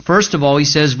us. First of all, he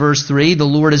says, verse 3, the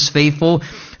Lord is faithful,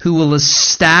 who will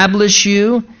establish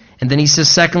you. And then he says,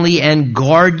 secondly, and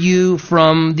guard you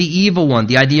from the evil one.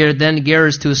 The idea then again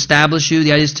is to establish you.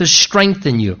 The idea is to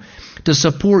strengthen you, to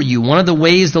support you. One of the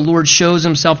ways the Lord shows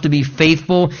himself to be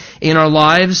faithful in our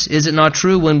lives, is it not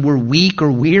true, when we're weak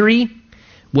or weary,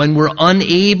 when we're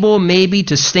unable maybe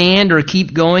to stand or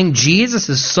keep going, Jesus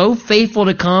is so faithful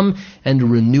to come and to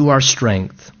renew our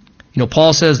strength. You know,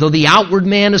 Paul says, though the outward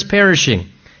man is perishing,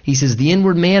 he says the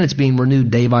inward man is being renewed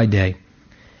day by day.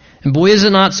 And boy, is it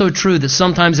not so true that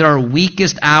sometimes at our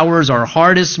weakest hours, our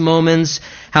hardest moments,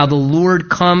 how the Lord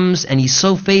comes and he's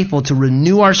so faithful to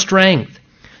renew our strength,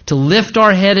 to lift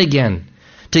our head again,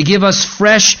 to give us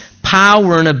fresh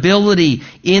power and ability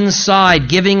inside,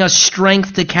 giving us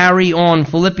strength to carry on.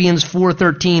 Philippians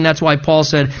 4:13, that's why Paul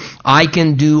said, I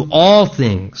can do all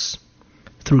things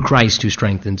through Christ who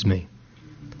strengthens me.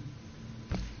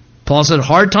 Paul said,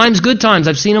 hard times, good times,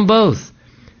 I've seen them both.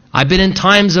 I've been in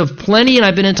times of plenty and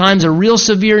I've been in times of real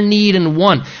severe need and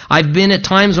want. I've been at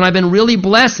times when I've been really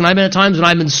blessed and I've been at times when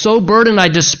I've been so burdened I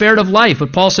despaired of life.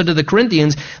 But Paul said to the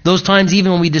Corinthians, those times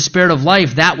even when we despaired of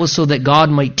life, that was so that God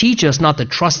might teach us not to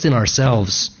trust in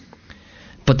ourselves,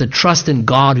 but to trust in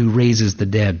God who raises the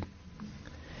dead.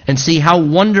 And see how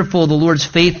wonderful the Lord's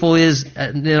faithful is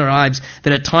in our lives,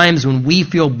 that at times when we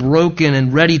feel broken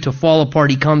and ready to fall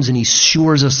apart, he comes and he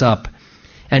shores us up.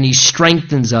 And he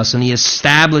strengthens us, and he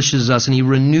establishes us, and he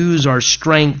renews our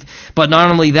strength. But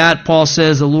not only that, Paul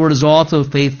says the Lord is also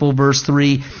faithful, verse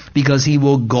 3, because he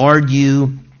will guard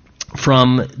you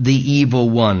from the evil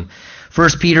one. 1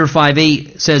 Peter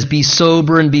 5:8 says, be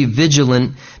sober and be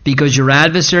vigilant, because your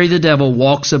adversary the devil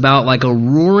walks about like a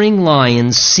roaring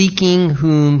lion, seeking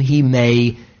whom he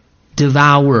may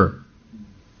devour.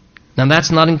 Now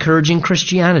that's not encouraging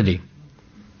Christianity,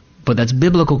 but that's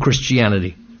biblical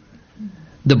Christianity.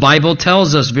 The Bible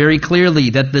tells us very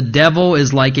clearly that the devil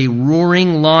is like a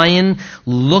roaring lion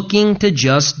looking to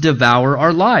just devour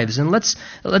our lives. And let's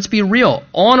be real.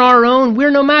 On our own,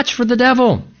 we're no match for the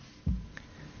devil.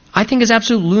 I think it's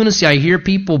absolute lunacy. I hear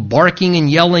people barking and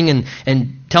yelling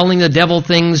and telling the devil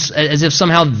things as if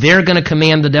somehow they're going to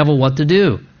command the devil what to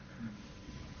do.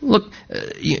 Look,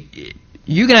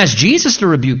 you can ask Jesus to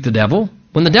rebuke the devil.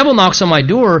 When the devil knocks on my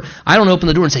door, I don't open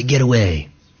the door and say, get away.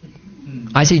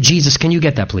 I say, Jesus, can you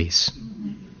get that, please?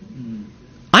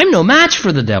 I'm no match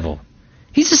for the devil.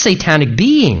 He's a satanic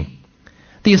being.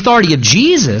 The authority of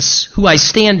Jesus, who I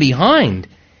stand behind,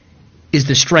 is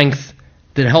the strength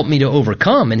that helped me to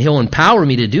overcome, and he'll empower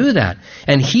me to do that.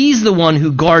 And he's the one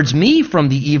who guards me from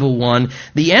the evil one.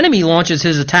 The enemy launches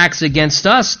his attacks against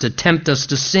us to tempt us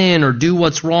to sin or do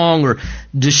what's wrong or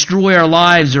destroy our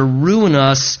lives or ruin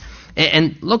us.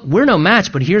 And look, we're no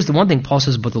match, but here's the one thing Paul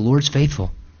says, but the Lord's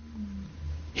faithful.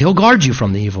 He'll guard you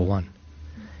from the evil one.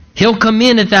 He'll come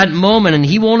in at that moment and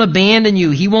he won't abandon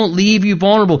you. He won't leave you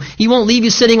vulnerable. He won't leave you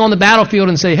sitting on the battlefield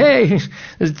and say, hey,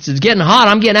 it's getting hot,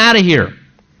 I'm getting out of here.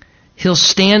 He'll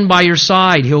stand by your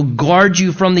side. He'll guard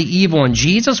you from the evil one.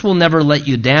 Jesus will never let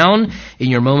you down in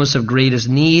your moments of greatest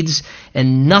needs,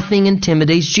 and nothing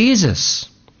intimidates Jesus.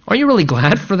 Aren't you really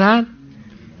glad for that?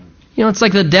 You know, it's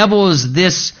like the devil is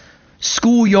this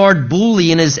schoolyard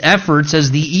bully in his efforts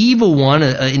as the evil one,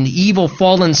 an evil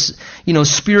fallen,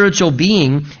 spiritual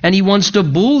being, and he wants to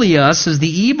bully us as the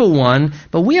evil one,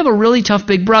 but we have a really tough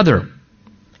big brother,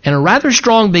 and a rather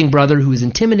strong big brother who is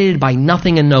intimidated by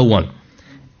nothing and no one.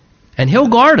 And he'll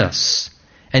guard us,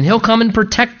 and he'll come and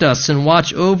protect us and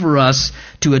watch over us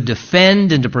to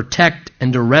defend and to protect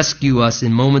and to rescue us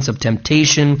in moments of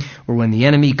temptation or when the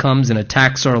enemy comes and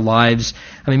attacks our lives.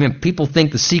 I mean, people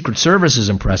think the Secret Service is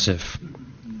impressive.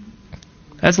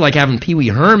 That's like having Pee Wee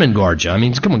Herman guard you. I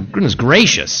mean, come on, goodness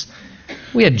gracious.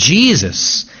 We have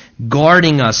Jesus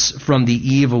guarding us from the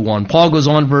evil one. Paul goes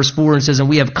on, verse 4, and says, and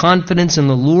we have confidence in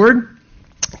the Lord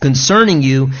concerning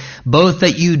you, both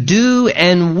that you do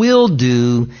and will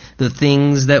do the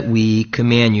things that we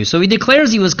command you. So he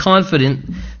declares he was confident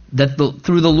that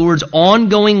through the Lord's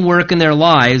ongoing work in their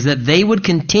lives, that they would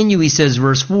continue, he says,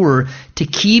 verse 4, to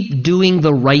keep doing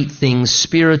the right things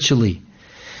spiritually.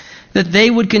 That they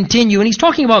would continue, and he's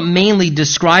talking about mainly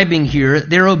describing here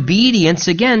their obedience,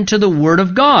 again, to the Word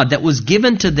of God that was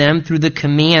given to them through the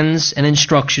commands and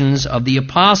instructions of the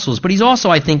apostles. But he's also,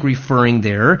 I think, referring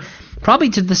there probably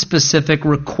to the specific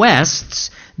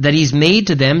requests that he's made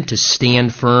to them to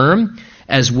stand firm,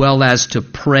 as well as to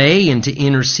pray and to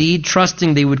intercede,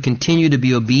 trusting they would continue to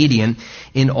be obedient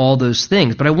in all those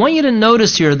things. But I want you to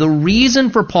notice here, the reason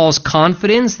for Paul's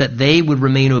confidence that they would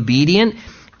remain obedient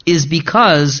is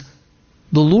because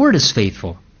the Lord is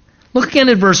faithful. Look again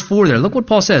at verse 4 there. Look what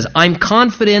Paul says. I'm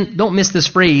confident, don't miss this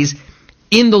phrase,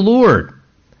 in the Lord,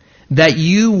 that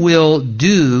you will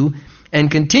do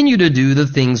and continue to do the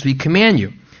things we command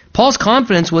you. Paul's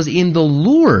confidence was in the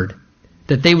Lord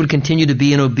that they would continue to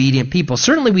be an obedient people.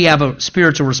 Certainly we have a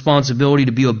spiritual responsibility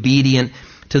to be obedient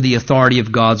to the authority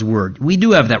of God's word. We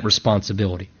do have that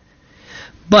responsibility.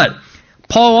 But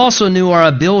Paul also knew our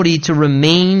ability to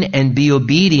remain and be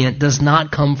obedient does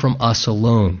not come from us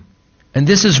alone. And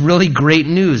this is really great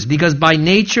news, because by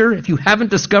nature, if you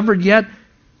haven't discovered yet,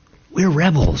 we're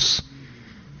rebels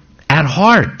at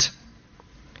heart.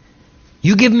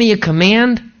 You give me a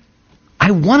command,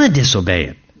 I want to disobey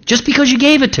it just because you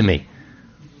gave it to me.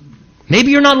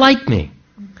 Maybe you're not like me.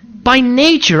 By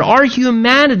nature, our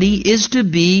humanity is to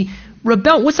be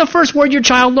rebel. What's the first word your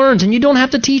child learns? And you don't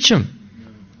have to teach him.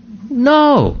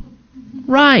 No.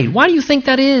 Right. Why do you think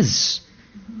that is?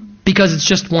 Because it's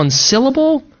just one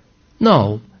syllable?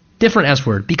 No. Different S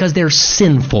word. Because they're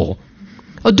sinful.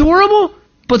 Adorable,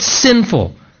 but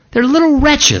sinful. They're little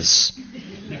wretches.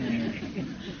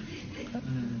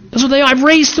 That's what they are. I've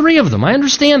raised 3 of them. I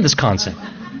understand this concept.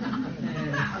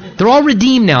 They're all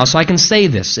redeemed now, so I can say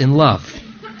this in love.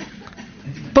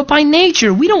 But by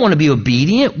nature, we don't want to be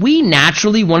obedient. We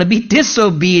naturally want to be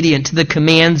disobedient to the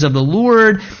commands of the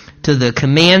Lord, to the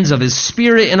commands of His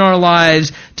Spirit in our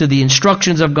lives, to the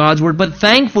instructions of God's Word. But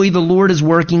thankfully, the Lord is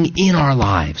working in our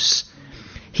lives.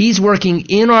 He's working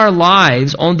in our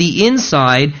lives on the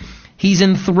inside. He's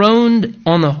enthroned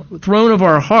on the throne of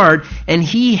our heart, and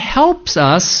He helps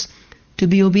us to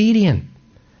be obedient.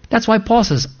 That's why Paul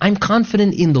says, I'm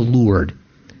confident in the Lord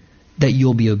that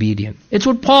you'll be obedient. It's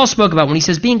what Paul spoke about when he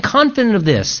says, being confident of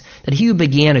this, that He who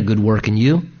began a good work in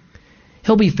you,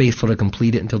 He'll be faithful to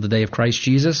complete it until the day of Christ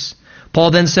Jesus.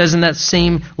 Paul then says in that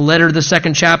same letter, the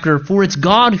 2nd chapter, for it's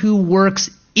God who works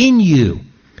in you,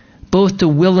 both to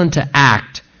will and to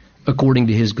act according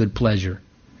to His good pleasure.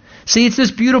 See, it's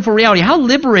this beautiful reality. How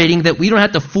liberating that we don't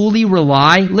have to fully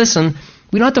rely, listen,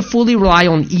 we don't have to fully rely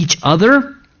on each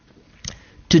other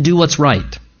to do what's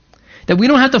right. That we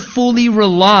don't have to fully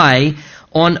rely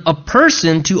on a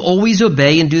person to always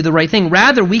obey and do the right thing.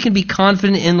 Rather, we can be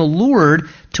confident in the Lord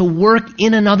to work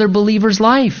in another believer's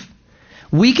life.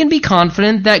 We can be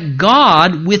confident that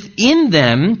God within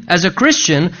them, as a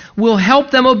Christian, will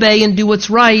help them obey and do what's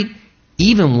right,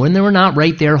 even when they're not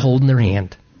right there holding their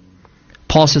hand.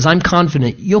 Paul says, I'm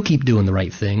confident you'll keep doing the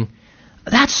right thing.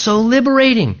 That's so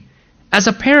liberating. As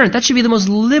a parent, that should be the most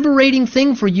liberating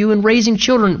thing for you in raising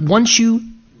children once you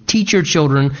teach your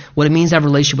children what it means to have a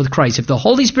relationship with Christ. If the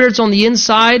Holy Spirit's on the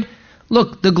inside,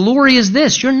 look, the glory is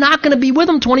this. You're not going to be with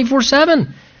them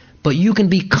 24/7. But you can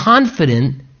be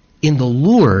confident in the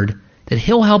Lord that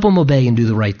He'll help them obey and do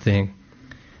the right thing.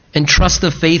 And trust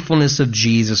the faithfulness of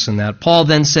Jesus in that. Paul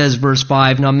then says, verse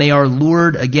 5, now may our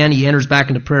Lord, again, he enters back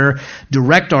into prayer,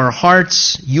 direct our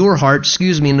hearts, your heart,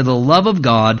 into the love of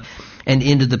God and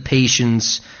into the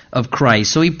patience of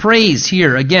Christ. So he prays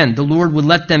here, again, the Lord would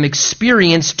let them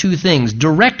experience 2 things.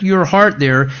 Direct your heart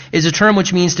there is a term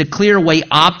which means to clear away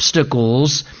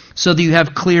obstacles so that you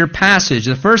have clear passage.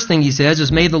 The first thing he says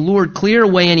is, may the Lord clear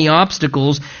away any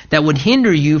obstacles that would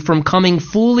hinder you from coming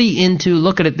fully into,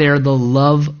 look at it there, the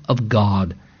love of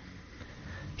God.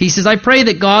 He says, I pray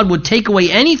that God would take away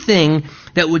anything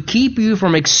that would keep you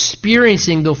from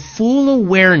experiencing the full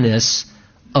awareness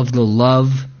of the love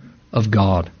of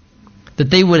God. That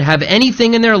they would have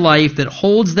anything in their life that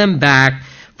holds them back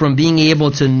from being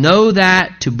able to know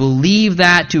that, to believe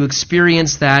that, to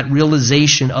experience that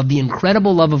realization of the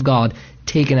incredible love of God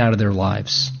taken out of their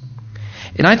lives.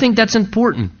 And I think that's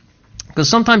important, because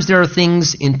sometimes there are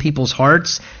things in people's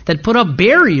hearts that put up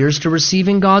barriers to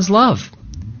receiving God's love.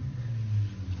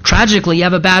 Tragically, you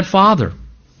have a bad father.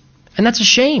 And that's a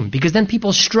shame, because then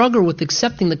people struggle with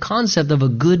accepting the concept of a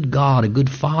good God, a good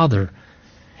father.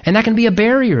 And that can be a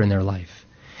barrier in their life.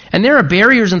 And there are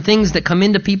barriers and things that come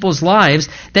into people's lives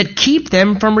that keep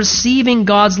them from receiving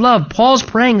God's love. Paul's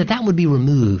praying that that would be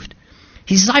removed.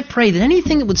 He says, I pray that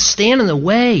anything that would stand in the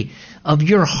way of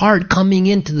your heart coming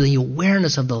into the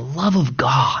awareness of the love of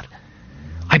God,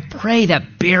 I pray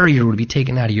that barrier would be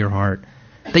taken out of your heart.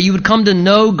 That you would come to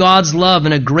know God's love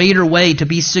in a greater way, to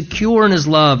be secure in His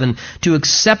love and to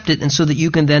accept it, and so that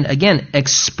you can then, again,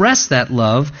 express that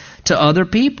love to other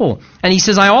people. And he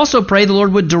says, I also pray the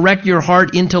Lord would direct your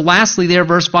heart into, lastly there,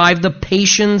 verse 5, the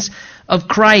patience of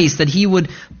Christ, that He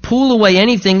would pull away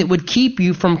anything that would keep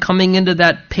you from coming into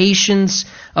that patience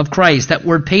of Christ. That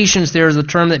word patience there is a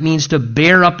term that means to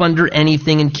bear up under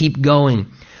anything and keep going.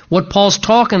 What Paul's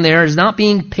talking there is not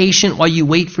being patient while you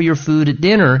wait for your food at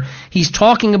dinner. He's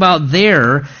talking about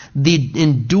there the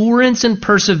endurance and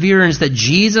perseverance that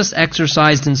Jesus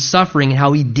exercised in suffering and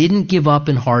how he didn't give up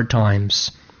in hard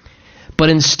times. But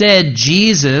instead,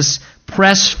 Jesus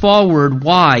pressed forward.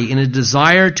 Why? In a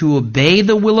desire to obey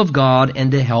the will of God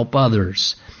and to help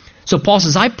others. So Paul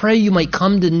says, I pray you might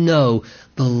come to know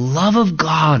the love of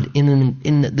God in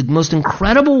the most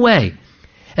incredible way.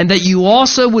 And that you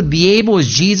also would be able, as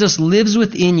Jesus lives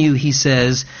within you, he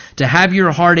says, to have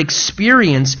your heart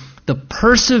experience the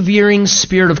persevering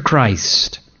Spirit of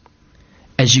Christ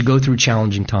as you go through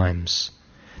challenging times.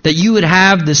 That you would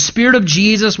have the Spirit of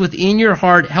Jesus within your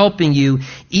heart helping you,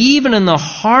 even in the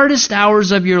hardest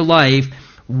hours of your life,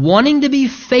 wanting to be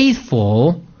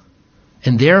faithful,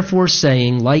 and therefore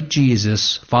saying, like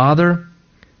Jesus, Father,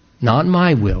 not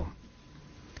my will,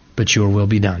 but your will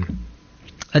be done.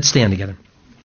 Let's stand together.